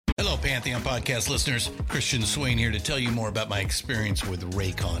Pantheon podcast listeners. Christian Swain here to tell you more about my experience with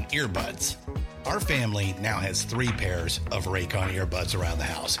Raycon earbuds. Our family now has 3 pairs of Raycon earbuds around the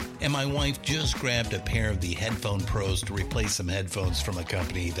house, and my wife just grabbed a pair of the Headphone Pros to replace some headphones from a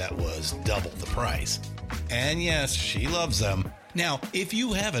company that was double the price. And yes, she loves them. Now, if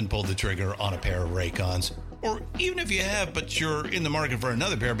you haven't pulled the trigger on a pair of Raycons, or even if you have, but you're in the market for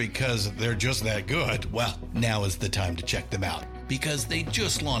another pair because they're just that good, well, now is the time to check them out, because they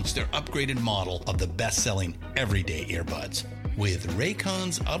just launched their upgraded model of the best-selling everyday earbuds. With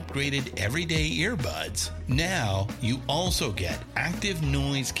Raycon's upgraded everyday earbuds, now you also get active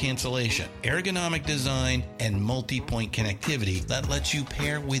noise cancellation, ergonomic design, and multi-point connectivity that lets you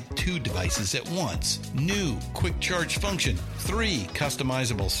pair with 2 devices at once. New quick charge function, 3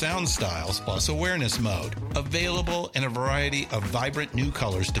 customizable sound styles, plus awareness mode. Available in a variety of vibrant new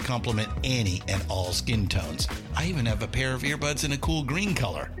colors to complement any and all skin tones. I even have a pair of earbuds in a cool green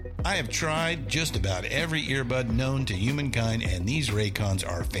color. I have tried just about every earbud known to humankind, and these Raycons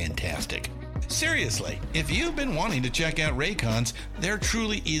are fantastic. Seriously, if you've been wanting to check out Raycons, there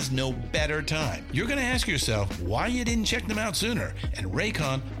truly is no better time. You're going to ask yourself why you didn't check them out sooner, and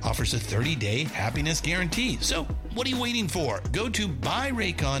Raycon offers a 30-day happiness guarantee. So what are you waiting for? Go to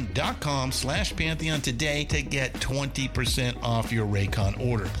buyraycon.com/Pantheon today to get 20% off your Raycon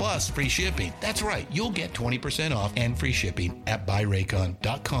order, plus free shipping. That's right, you'll get 20% off and free shipping at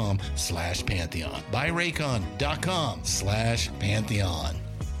buyraycon.com/Pantheon. buyraycon.com/Pantheon.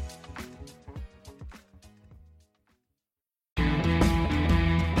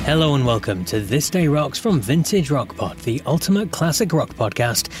 Hello and welcome to This Day Rocks from Vintage Rock Pod, the ultimate classic rock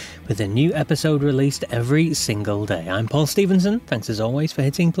podcast, with a new episode released every single day. I'm Paul Stevenson, thanks as always for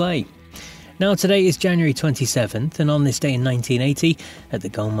hitting play. Now today is January 27th, and on this day in 1980, at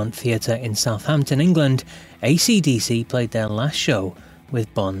the Gaumont Theatre in Southampton, England, AC/DC played their last show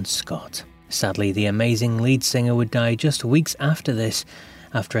with Bon Scott. Sadly, the amazing lead singer would die just weeks after this,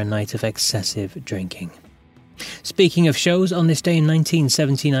 after a night of excessive drinking. Speaking of shows, on this day in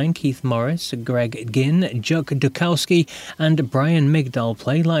 1979, Keith Morris, Greg Ginn, Chuck Dukowski and Brian Migdal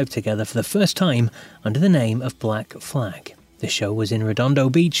played live together for the first time under the name of Black Flag. The show was in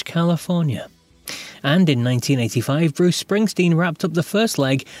Redondo Beach, California. And in 1985, Bruce Springsteen wrapped up the first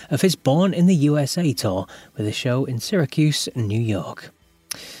leg of his Born in the USA tour with a show in Syracuse, New York.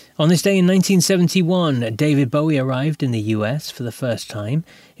 On this day in 1971, David Bowie arrived in the US for the first time.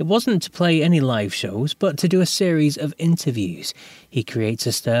 It wasn't to play any live shows, but to do a series of interviews. He creates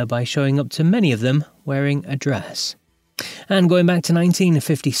a stir by showing up to many of them wearing a dress. And going back to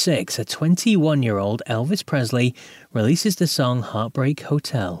 1956, a 21-year-old Elvis Presley releases the song Heartbreak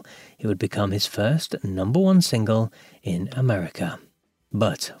Hotel. It would become his first #1 single in America.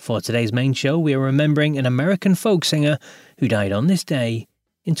 But for today's main show, we are remembering an American folk singer who died on this day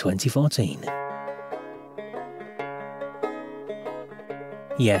in 2014.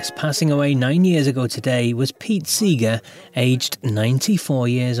 Yes, passing away 9 years ago today was Pete Seeger, aged 94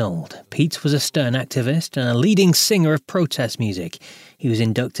 years old. Pete was a stern activist and a leading singer of protest music. He was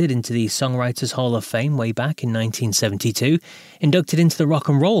inducted into the Songwriters Hall of Fame way back in 1972, inducted into the Rock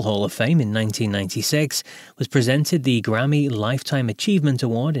and Roll Hall of Fame in 1996, was presented the Grammy Lifetime Achievement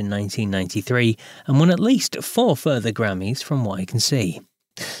Award in 1993, and won at least 4 further Grammys from what I can see.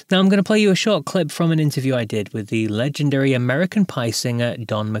 Now I'm going to play you a short clip from an interview I did with the legendary American Pie singer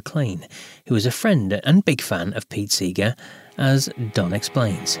Don McLean, who was a friend and big fan of Pete Seeger, as Don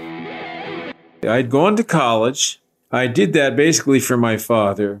explains. I'd gone to college. I did that basically for my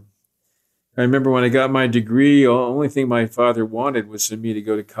father. I remember when I got my degree, the only thing my father wanted was for me to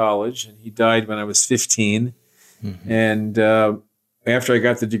go to college, and he died when I was 15. Mm-hmm. And after I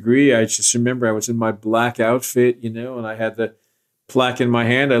got the degree, I just remember I was in my black outfit, and I had the plaque in my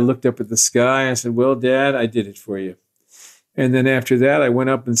hand. I looked up at the sky. I said, "Well, Dad, I did it for you." And then after that, I went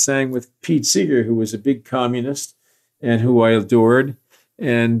up and sang with Pete Seeger, who was a big communist and who I adored.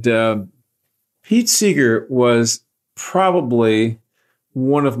 And Pete Seeger was probably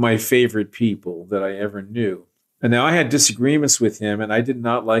one of my favorite people that I ever knew. And now I had disagreements with him, and I did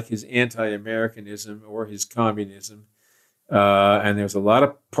not like his anti-Americanism or his communism. And there's a lot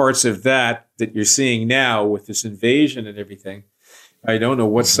of parts of that you're seeing now with this invasion and everything. I don't know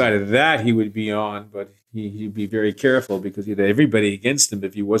what side of that he would be on, but he'd be very careful because he'd have everybody against him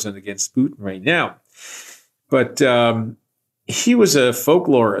if he wasn't against Putin right now. But he was a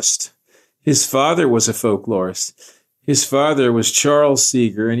folklorist. His father was a folklorist. His father was Charles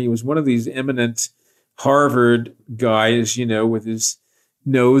Seeger, and he was one of these eminent Harvard guys, with his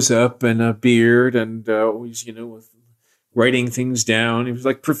nose up and a beard and always, with writing things down. He was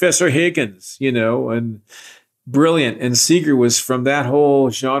like Professor Higgins, and brilliant. And Seeger was from that whole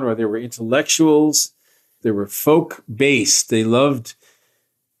genre. They were intellectuals. They were folk-based. They loved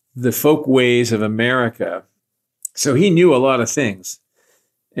the folk ways of America. So he knew a lot of things.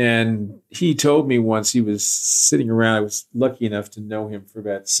 And he told me once, he was sitting around, I was lucky enough to know him for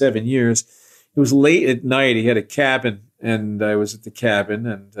about 7 years. It was late at night. He had a cabin, and I was at the cabin,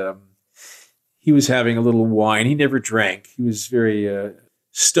 and he was having a little wine. He never drank. He was very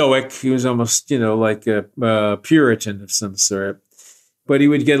stoic. He was almost, like a Puritan of some sort. But he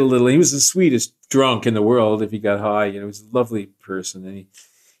would get he was the sweetest drunk in the world if he got high. He was a lovely person. And he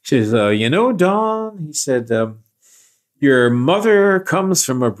says, Don, he said, your mother comes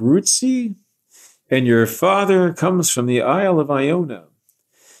from Abruzzi, and your father comes from the Isle of Iona.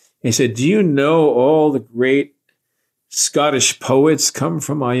 He said, do you know all the great Scottish poets come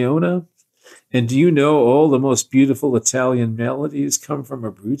from Iona? And do you know all the most beautiful Italian melodies come from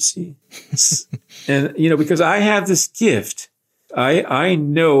Abruzzi? And, because I have this gift, I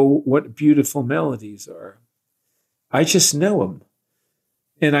know what beautiful melodies are. I just know them.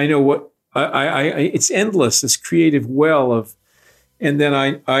 And I know what, it's endless, this creative well of, and then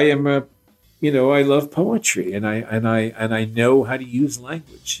I am I love poetry, and I know how to use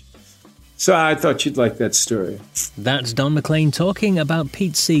language. So I thought you'd like that story. That's Don McLean talking about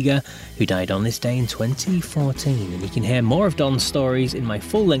Pete Seeger, who died on this day in 2014. And you can hear more of Don's stories in my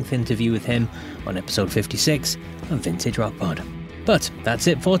full-length interview with him on episode 56 of Vintage Rock Pod. But that's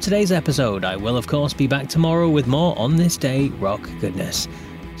it for today's episode. I will, of course, be back tomorrow with more On This Day rock goodness.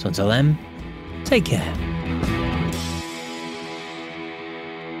 So until then, take care.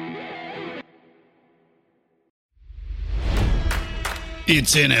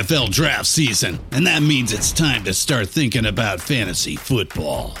 It's NFL draft season, and that means it's time to start thinking about fantasy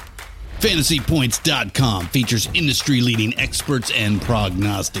football. FantasyPoints.com features industry-leading experts and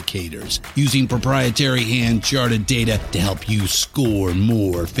prognosticators using proprietary hand-charted data to help you score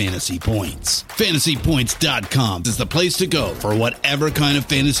more fantasy points. FantasyPoints.com is the place to go for whatever kind of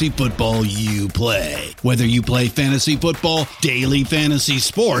fantasy football you play. Whether you play fantasy football, daily fantasy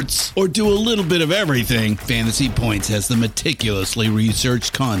sports, or do a little bit of everything, Fantasy Points has the meticulously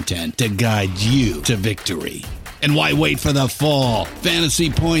researched content to guide you to victory. And why wait for the fall? Fantasy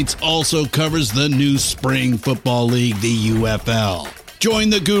Points also covers the new spring football league, the UFL.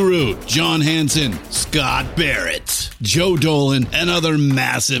 Join the guru, John Hansen, Scott Barrett, Joe Dolan, and other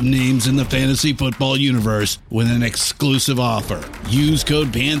massive names in the fantasy football universe with an exclusive offer. Use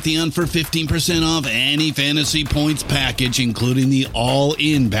code Pantheon for 15% off any Fantasy Points package, including the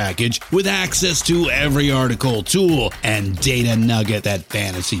all-in package, with access to every article, tool, and data nugget that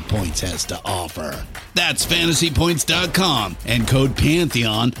Fantasy Points has to offer. That's FantasyPoints.com and code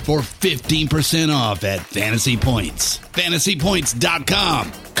Pantheon for 15% off at Fantasy Points.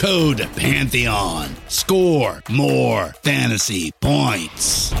 FantasyPoints.com, code Pantheon. Score more fantasy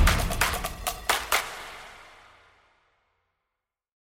points.